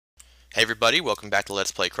Hey everybody, welcome back to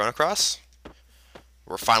Let's Play Chrono.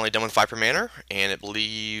 We're finally done with Viper Manor, and I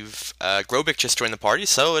believe Grobik just joined the party,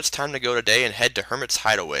 so it's time to go today and head to Hermit's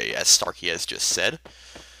Hideaway, as Starky has just said.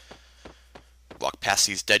 Walk past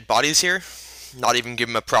these dead bodies here, not even give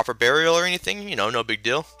them a proper burial or anything, you know, no big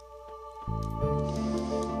deal.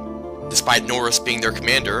 Despite Norris being their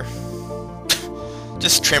commander,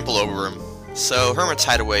 just trample over him. So Hermit's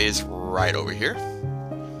Hideaway is right over here.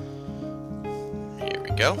 Here we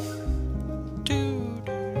go.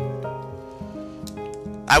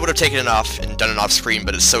 I would have taken it off and done it off screen,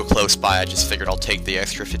 but it's so close by, I just figured I'll take the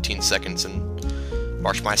extra 15 seconds and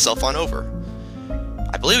march myself on over.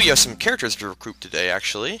 I believe we have some characters to recruit today,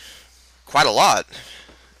 actually. Quite a lot,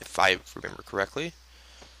 if I remember correctly.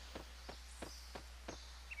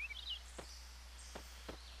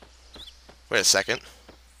 Wait a second.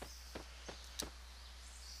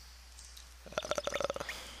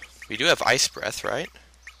 We do have Ice Breath, right?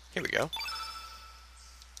 Here we go.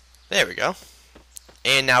 There we go.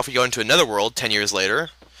 And now if we go into another world 10 years later,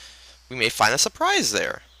 we may find a surprise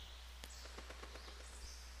there.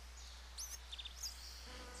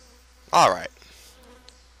 Alright.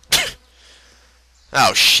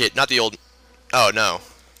 Oh shit, not the old... Oh no.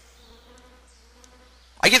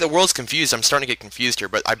 I get the worlds confused, I'm starting to get confused here,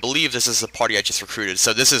 but I believe this is the party I just recruited,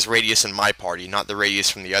 so this is Radius in my party, not the Radius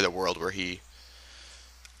from the other world where he...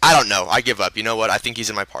 I don't know, I give up, you know what, I think he's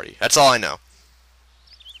in my party. That's all I know.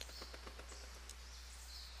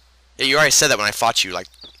 Yeah, you already said that when I fought you, like,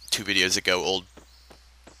 2 videos ago, old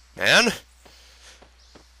man?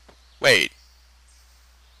 Wait.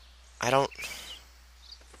 I don't...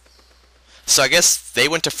 So I guess they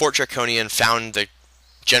went to Fort Draconia and found the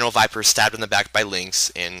General Viper stabbed in the back by Lynx,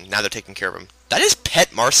 and now they're taking care of him. Did I just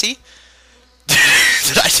pet Marcy?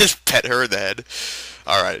 Did I just pet her in the head?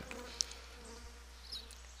 Alright.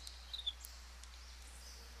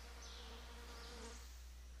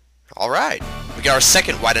 Alright. We got our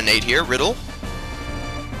second white innate here, Riddle.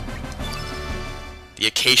 The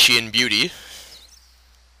Acacian Beauty.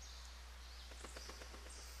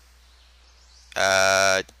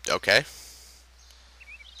 Okay.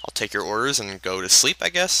 I'll take your orders and go to sleep, I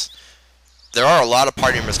guess. There are a lot of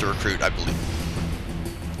party members to recruit, I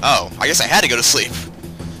believe. Oh, I guess I had to go to sleep.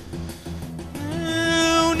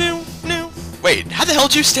 No. Wait, how the hell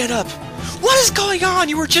did you stand up? What is going on?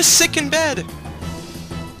 You were just sick in bed.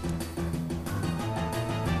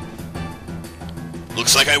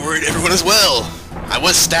 Looks like I worried everyone as well. I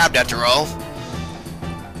was stabbed after all.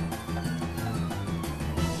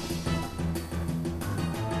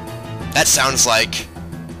 That sounds like...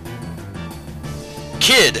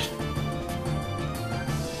 Kid!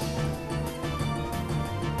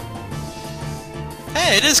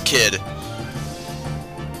 Hey, it is Kid!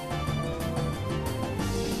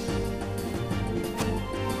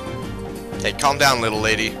 Hey, calm down, little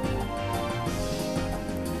lady.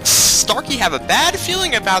 Starky have a bad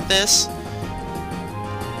feeling about this.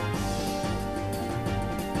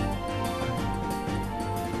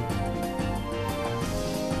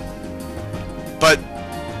 But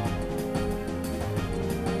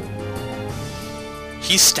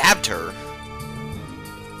he stabbed her.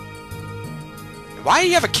 Why do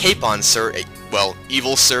you have a cape on, sir? Well,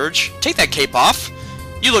 evil Surge. Take that cape off.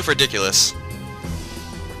 You look ridiculous.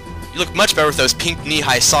 You look much better with those pink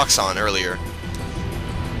knee-high socks on earlier.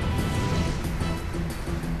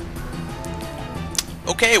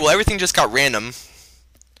 Okay, well everything just got random.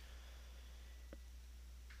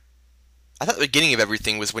 I thought the beginning of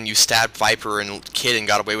everything was when you stabbed Viper and Kid and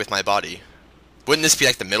got away with my body. Wouldn't this be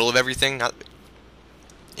like the middle of everything? Not...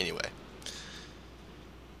 Anyway.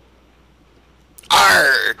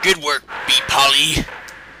 Arr! Good work, B. Polly.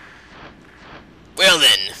 Well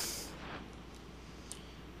then.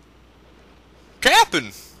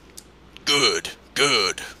 Captain! Good.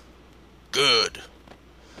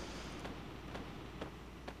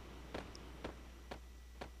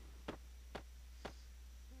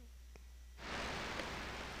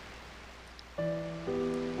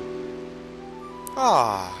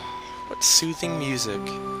 Ah, what soothing music.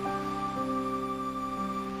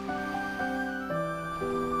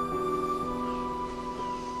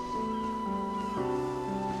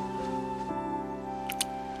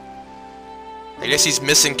 I guess he's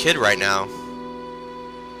missing Kid right now.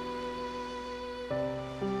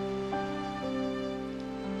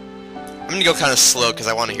 I'm gonna go kind of slow because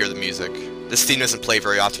I want to hear the music. This theme doesn't play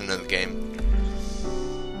very often in the game.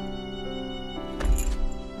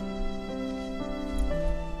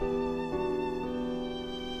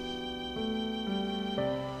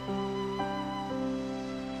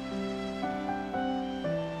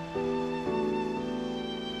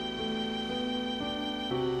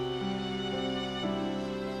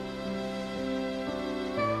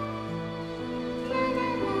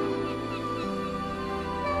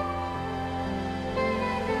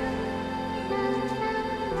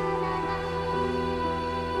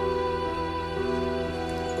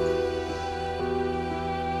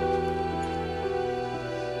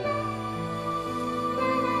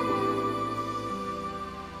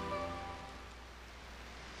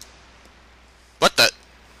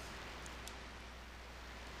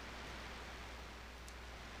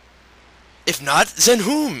 If not, then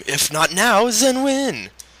whom? If not now, then when?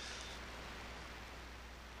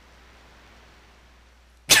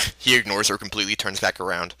 He ignores her completely, turns back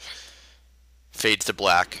around. Fades to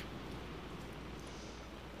black.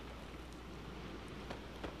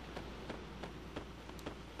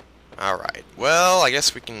 Alright, well, I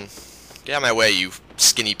guess we can... Get out of my way, you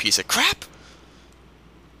skinny piece of crap!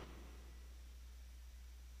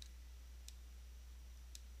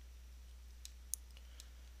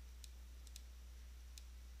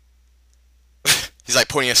 He's like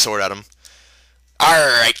pointing a sword at him.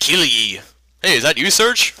 Arr, I kill ye! Hey, is that you,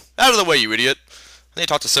 Surge? Out of the way, you idiot! I need to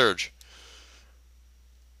talk to Surge.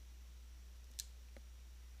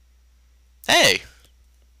 Hey!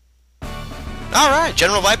 Alright,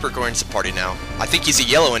 General Viper joins the party now. I think he's a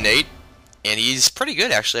yellow innate, and he's pretty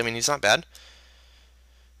good, actually. I mean, he's not bad.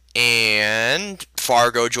 And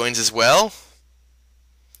Fargo joins as well.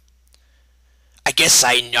 I guess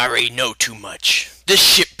I already know too much. This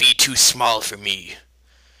ship be too small for me.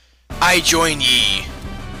 I join ye.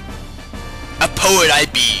 A poet I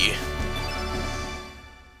be.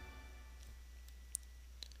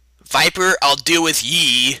 Viper, I'll deal with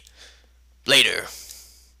ye later.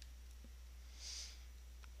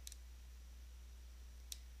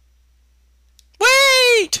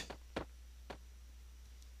 Wait!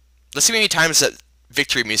 Let's see how many times that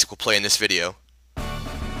victory music will play in this video.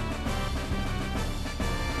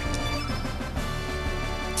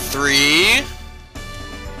 3.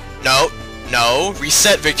 No, no.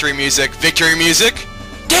 Reset victory music. Victory music.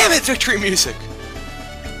 Damn it, victory music.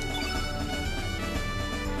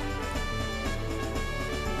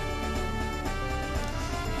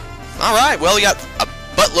 Alright, well, we got a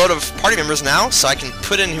buttload of party members now, so I can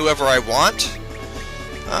put in whoever I want.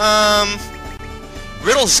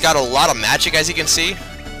 Riddle's got a lot of magic, as you can see,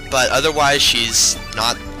 but otherwise she's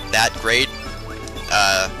not that great.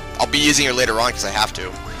 I'll be using her later on because I have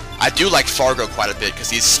to. I do like Fargo quite a bit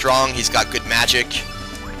because he's strong, he's got good magic.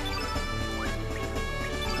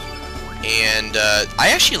 And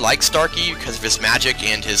I actually like Starky because of his magic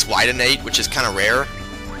and his wide innate, which is kind of rare.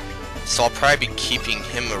 So I'll probably be keeping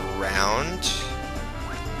him around.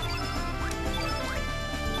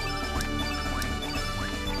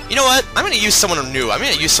 You know what? I'm going to use someone new. I'm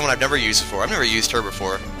going to use someone I've never used before. I've never used her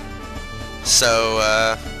before. So,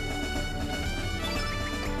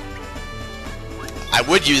 I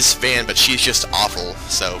would use Van, but she's just awful.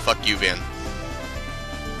 So, fuck you, Van.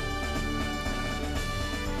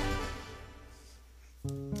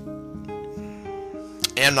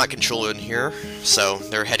 And I'm not controlling here, so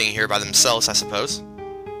they're heading here by themselves, I suppose.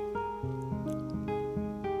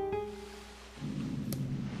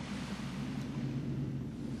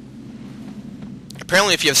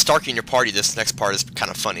 Apparently, if you have Starky in your party, this next part is kind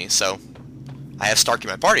of funny, so I have Starky in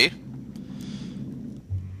my party.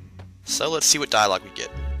 So let's see what dialogue we get.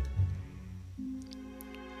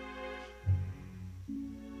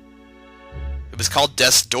 It was called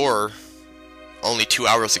Death's Door only 2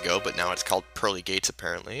 hours ago, but now it's called Pearly Gates,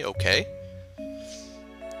 apparently. Okay.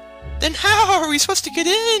 Then how are we supposed to get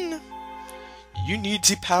in? You need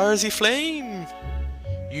the power of the flame.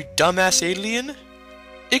 You dumbass alien.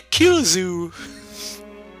 It kills you.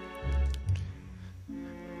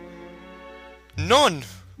 None.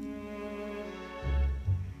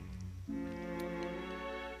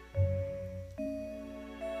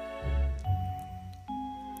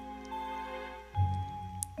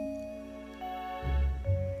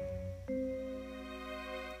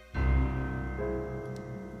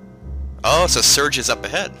 Oh, so Surge is up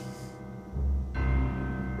ahead.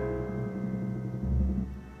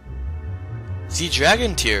 The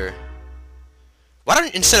Dragon Tier. Why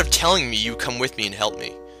don't, instead of telling me, you come with me and help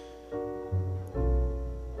me?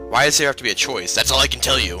 Why does there have to be a choice? That's all I can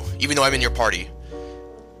tell you, even though I'm in your party.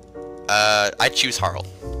 I choose Harle.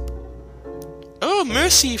 Oh,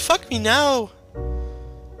 mercy, fuck me now.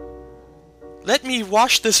 Let me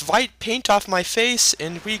wash this white paint off my face,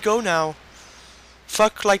 and we go now.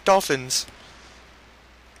 Fuck like dolphins.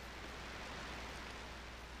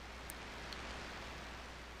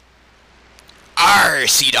 Arr,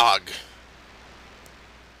 sea dog.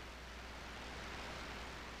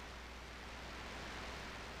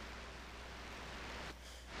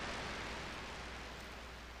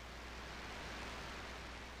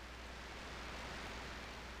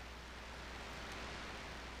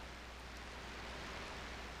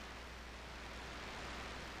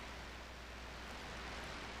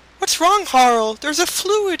 What's wrong, Harle? There's a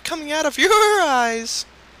fluid coming out of your eyes.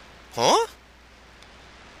 Huh?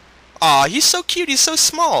 Aw, he's so cute, he's so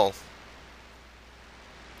small.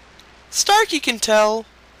 Starky can tell.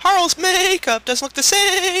 Harle's makeup doesn't look the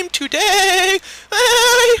same today.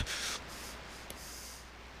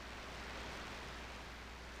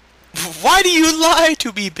 Why do you lie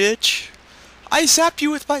to me, bitch? I zapped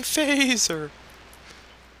you with my phaser.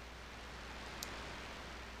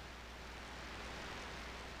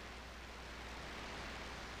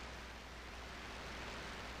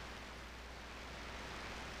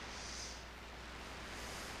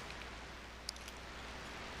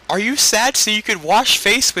 Are you sad so you could wash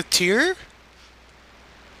face with tear?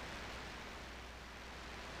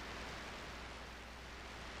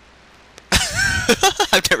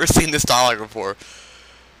 I've never seen this dialogue before.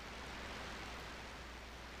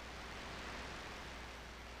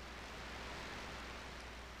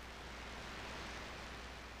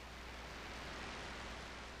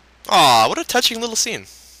 Aw, what a touching little scene.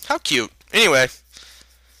 How cute. Anyway,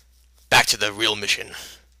 back to the real mission.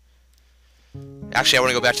 Actually, I want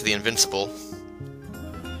to go back to the Invincible.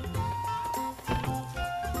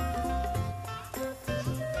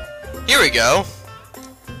 Here we go.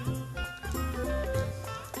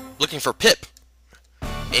 Looking for Pip.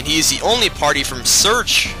 And he's the only party from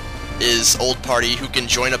Search is old party who can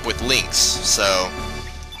join up with Lynx. So,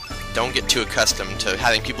 don't get too accustomed to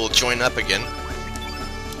having people join up again.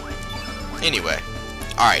 Anyway.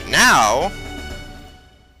 Alright, now...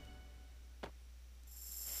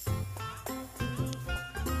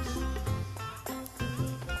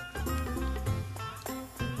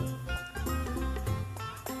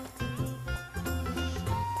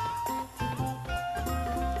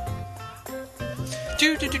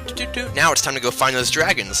 Now it's time to go find those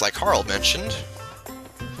dragons, like Harle mentioned.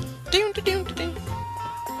 I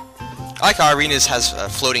like how Arenas has a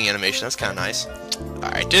floating animation, that's kind of nice.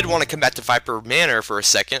 I did want to come back to Viper Manor for a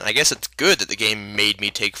second. I guess it's good that the game made me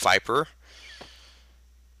take Viper.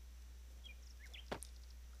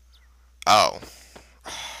 Oh.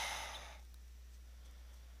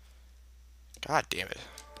 God damn it.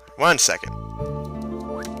 1 second.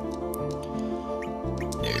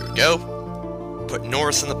 There we go. Put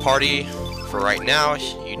Norris in the party for right now.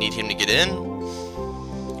 You need him to get in.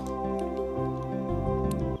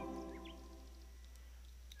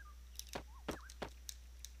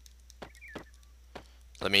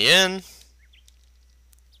 Let me in.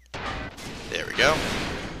 There we go.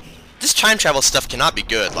 This time travel stuff cannot be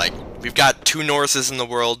good. Like, we've got 2 Norrises in the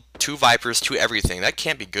world, 2 Vipers, 2 everything. That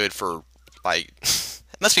can't be good for, like...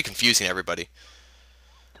 It must be confusing everybody.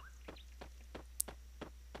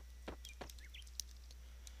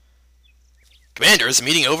 Commander, is the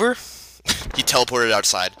meeting over? He teleported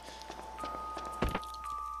outside.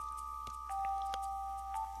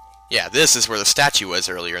 Yeah, this is where the statue was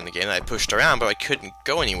earlier in the game that I pushed around, but I couldn't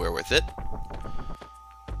go anywhere with it.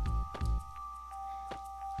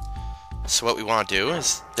 So what we want to do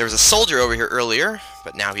is... There was a soldier over here earlier,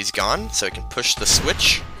 but now he's gone, so I can push the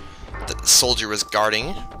switch that the soldier was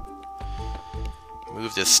guarding.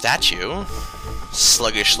 Move this statue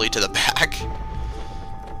sluggishly to the back.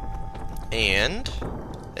 And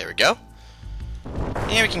there we go.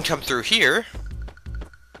 And we can come through here.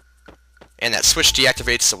 And that switch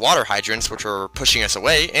deactivates the water hydrants, which are pushing us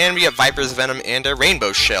away. And we have Viper's Venom and a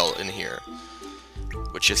Rainbow Shell in here,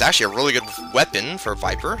 which is actually a really good weapon for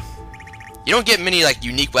Viper. You don't get many like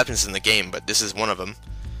unique weapons in the game, but this is one of them.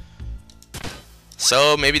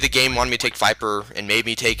 So maybe the game wanted me to take Viper and made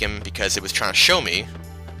me take him because it was trying to show me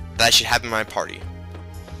that I should have him in my party.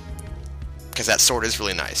 Because that sword is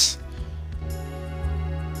really nice.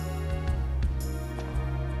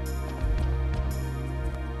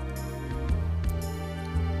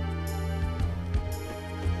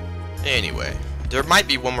 Anyway, there might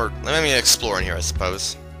be one more. Let me explore in here, I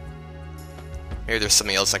suppose. Maybe there's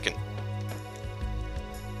something else I can.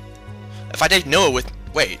 If I take Noah with.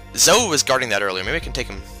 Wait, Zoe was guarding that earlier. Maybe I can take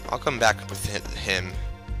him. I'll come back with him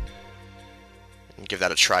and give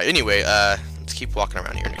that a try. Anyway, let's keep walking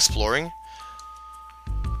around here and exploring.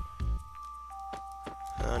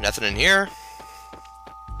 Nothing in here.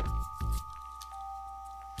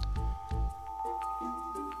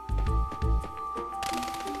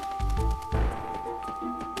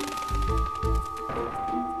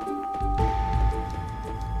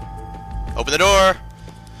 Open the door!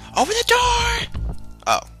 Open the door!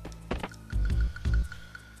 Oh.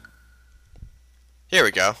 Here we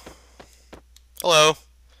go. Hello.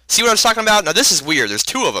 See what I was talking about? Now this is weird. There's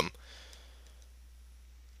 2 of them.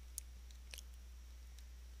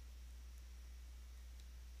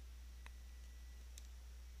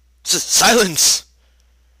 Silence!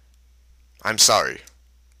 I'm sorry.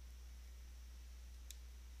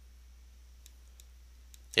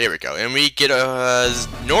 Here we go, and we get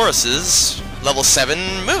Norris's level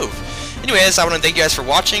 7 move. Anyways, I want to thank you guys for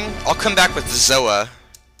watching. I'll come back with Zoa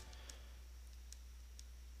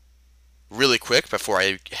really quick before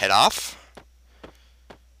I head off.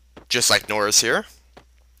 just like Nora's here.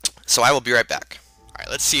 So I will be right back. Alright,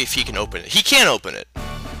 let's see if he can open it. He can open it!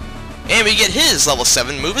 And we get his level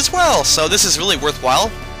 7 move as well, so this is really worthwhile.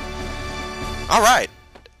 Alright.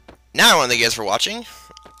 Now I want to thank you guys for watching.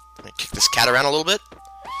 I'm gonna kick this cat around a little bit.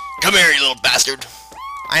 Come here, you little bastard!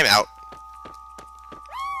 I'm out.